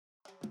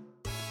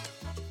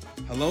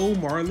Hello,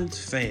 Marlins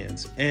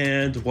fans,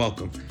 and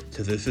welcome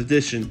to this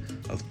edition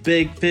of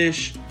Big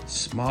Fish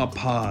Small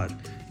Pod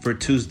for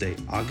Tuesday,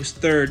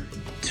 August 3rd,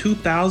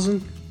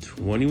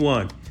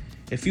 2021.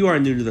 If you are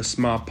new to the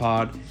Small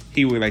Pod,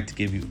 here we'd like to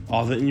give you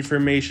all the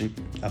information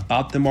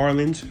about the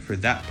Marlins for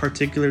that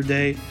particular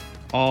day,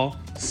 all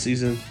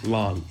season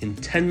long, in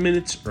 10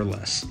 minutes or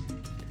less.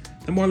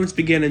 The Marlins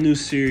began a new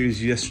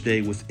series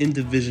yesterday with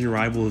in-division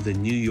rival the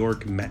New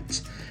York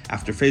Mets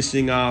after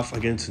facing off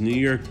against the New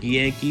York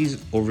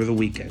Yankees over the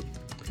weekend.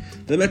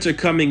 The Mets are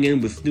coming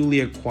in with newly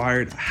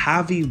acquired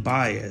Javi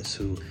Baez,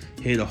 who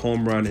hit a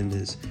home run in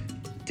his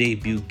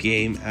debut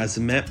game as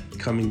a Met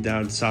coming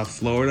down to South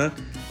Florida.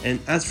 And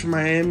as for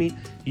Miami,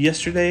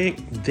 yesterday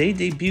they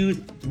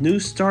debuted new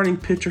starting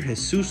pitcher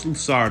Jesus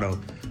Luzardo,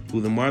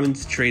 who the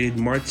Marlins traded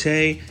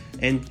Marte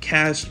and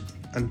cashed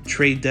on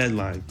trade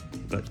deadline.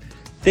 But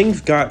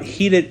things got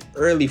heated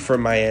early for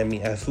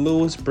Miami as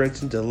Lewis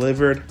Brinson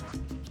delivered,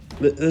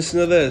 listen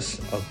to this,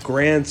 a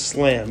grand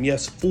slam.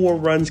 Yes, 4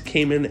 runs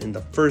came in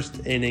the first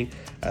inning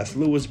as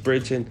Lewis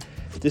Brinson.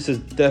 This is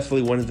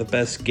definitely one of the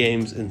best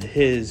games in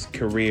his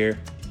career.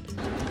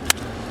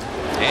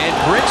 And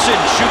Brinson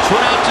shoots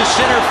one out to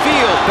center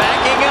field,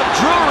 backing up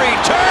Drury,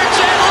 turns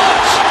and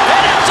looks,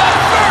 and it's a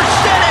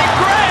first inning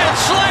grand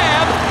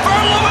slam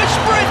for Lewis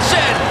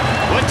Brinson.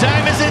 What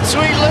time is it,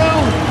 Sweet Lou?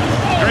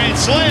 Grand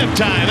Slam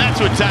time, that's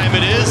what time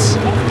it is.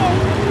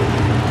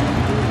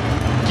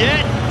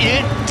 Get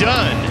it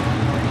done.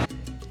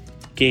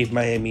 Gave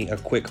Miami a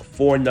quick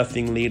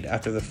 4-0 lead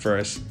after the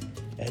first,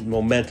 and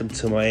momentum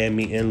to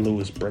Miami and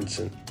Lewis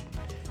Brinson.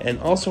 And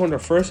also in the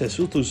first, Jesus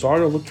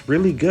Luzardo looked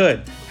really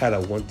good. Had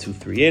a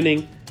 1-2-3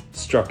 inning,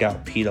 struck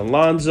out Pete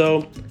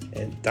Alonso,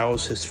 and that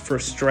was his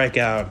first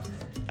strikeout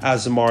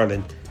as a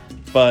Marlin.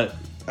 But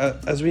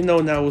as we know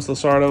now with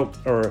Luzardo,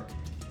 or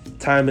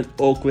time in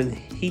Oakland,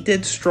 he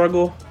did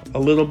struggle a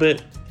little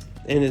bit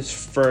in his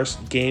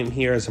first game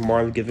here as a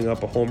Marlin, giving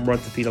up a home run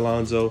to Pete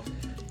Alonso,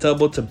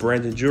 double to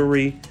Brandon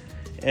Drury,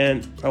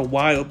 and a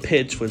wild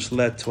pitch which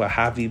led to a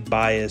Javi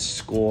Baez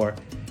score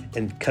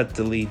and cut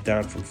the lead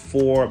down from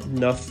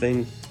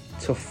 4-0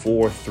 to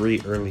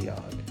 4-3 early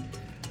on.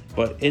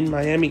 But in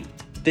Miami,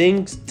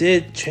 things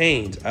did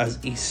change as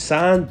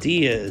Isan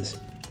Diaz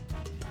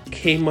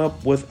came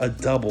up with a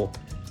double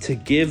to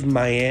give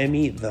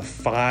Miami the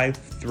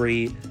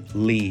 5-3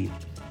 lead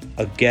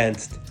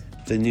against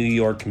the New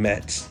York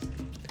Mets.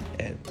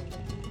 And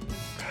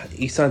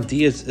Isan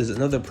Diaz is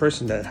another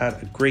person that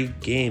had a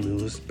great game.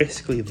 It was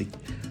basically the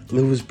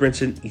Lewis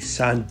Brinson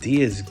Isan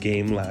Diaz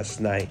game last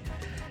night.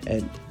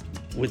 And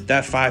with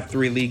that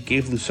 5-3 lead,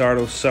 gave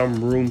Luzardo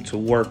some room to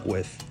work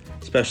with,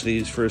 especially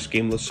his first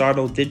game.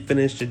 Luzardo did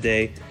finish the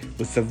day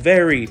with a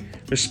very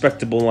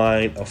respectable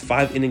line of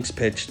 5 innings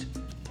pitched,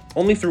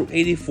 only threw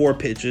 84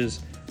 pitches,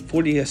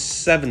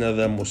 47 of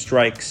them were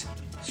strikes,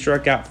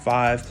 struck out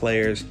 5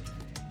 players,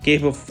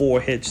 gave up 4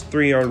 hits,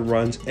 3 earned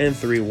runs, and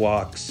 3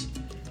 walks.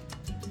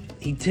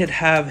 He did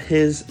have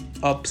his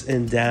ups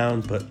and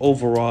downs, but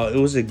overall, it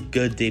was a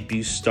good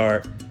debut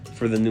start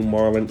for the new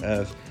Marlin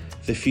as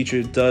the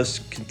future does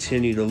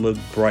continue to look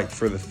bright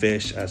for the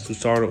Fish, as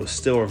Luzardo is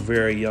still a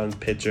very young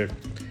pitcher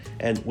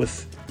and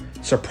with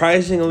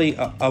surprisingly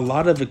a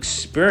lot of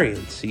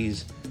experience.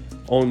 He's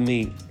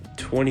only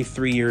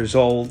 23 years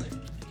old.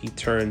 He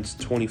turns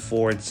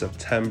 24 in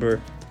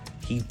September.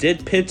 He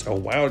did pitch a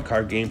wild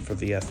card game for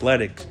the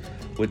Athletics,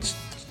 which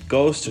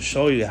goes to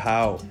show you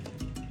how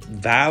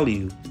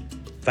valued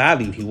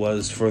he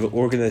was for the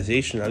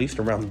organization, at least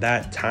around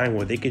that time,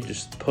 where they could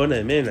just put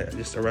him in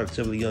just a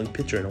relatively young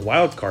pitcher in a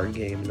wild card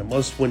game, in a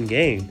must-win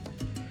game.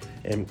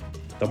 And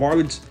the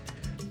Marlins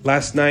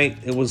last night,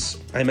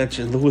 I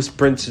mentioned Lewis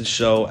Brinson's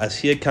show, as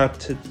he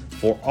accounted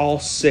for all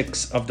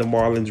 6 of the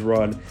Marlins'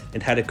 run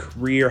and had a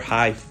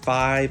career-high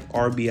 5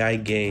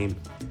 RBI game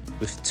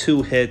with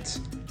 2 hits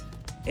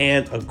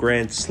and a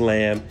grand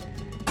slam.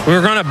 We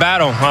were going to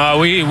battle.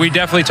 We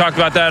definitely talked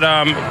about that,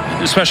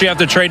 especially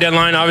after the trade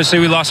deadline. Obviously,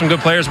 we lost some good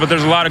players, but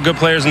there's a lot of good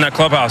players in that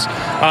clubhouse.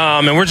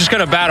 And we're just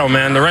going to battle,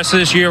 man. The rest of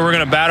this year, we're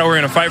going to battle. We're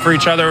going to fight for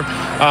each other.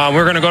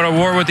 We're going to go to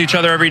war with each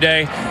other every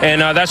day.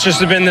 And that's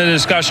just been the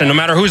discussion. No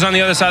matter who's on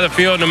the other side of the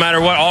field, no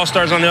matter what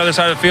all-stars on the other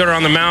side of the field or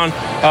on the mound,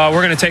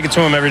 we're going to take it to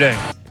them every day.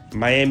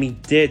 Miami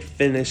did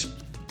finish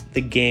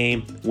the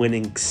game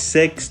winning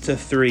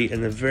 6-3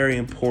 in a very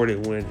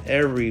important win.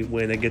 Every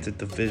win against a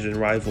division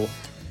rival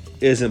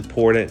is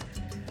important.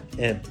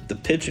 And the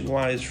pitching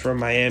wise for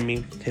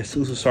Miami,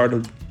 Jesus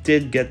Luzardo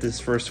did get this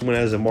first win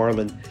as a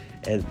Marlin,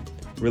 and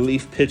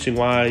relief pitching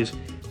wise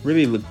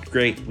really looked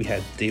great. We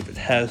had David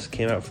Hess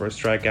came out for a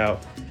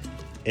strikeout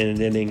in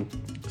an inning.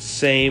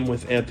 Same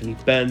with Anthony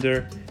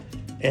Bender.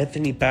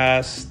 Anthony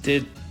Bass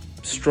did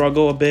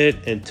struggle a bit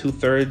in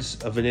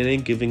 2/3 of an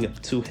inning, giving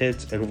up 2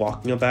 hits and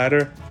walking a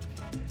batter.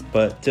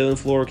 But Dylan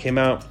Fleur came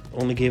out,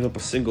 only gave up a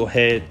single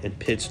hit and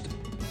pitched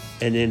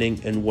an inning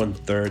and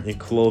 1/3 and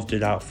closed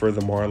it out for the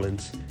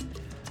Marlins.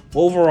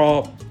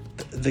 Overall,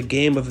 the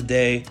game of the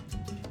day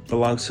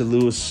belongs to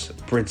Lewis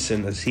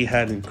Brinson, as he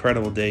had an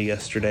incredible day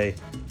yesterday.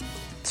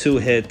 2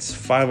 hits,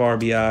 5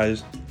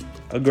 RBIs,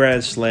 a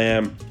grand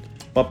slam,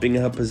 bumping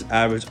up his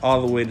average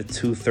all the way to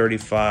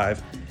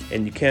 235.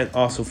 And you can't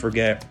also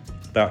forget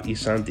about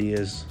Isan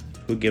Diaz,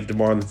 who gave the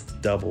Marlins the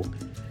double.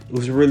 It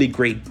was a really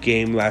great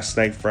game last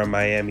night from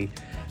Miami,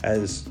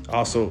 as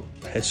also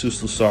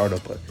Jesus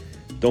Luzardo. But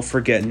don't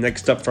forget,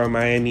 next up from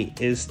Miami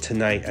is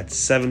tonight at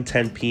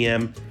 7:10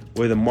 p.m.,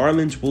 where the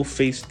Marlins will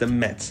face the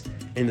Mets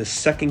in the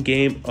second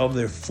game of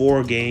their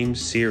 4-game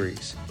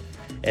series.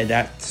 And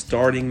that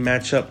starting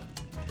matchup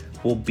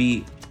will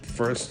be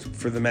first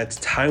for the Mets,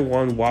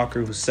 Taijuan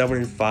Walker, who's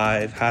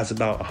 7-5, has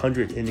about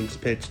 100 innings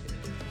pitched,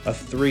 a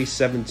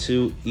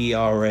 3.72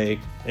 ERA,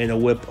 and a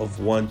whip of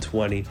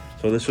 120.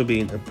 So this will be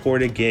an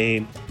important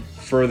game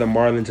for the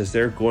Marlins as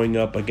they're going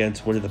up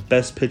against one of the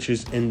best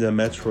pitchers in the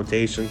Mets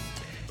rotation,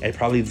 and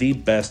probably the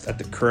best at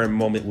the current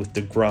moment with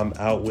DeGrom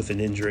out with an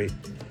injury.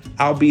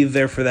 I'll be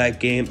there for that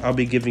game. I'll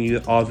be giving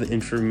you all the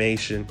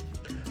information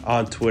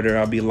on Twitter.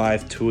 I'll be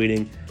live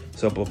tweeting.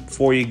 So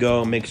before you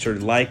go, make sure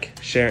to like,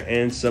 share,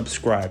 and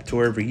subscribe to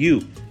wherever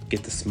you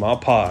get the small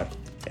pod.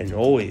 And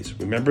always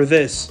remember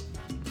this: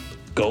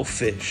 go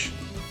fish.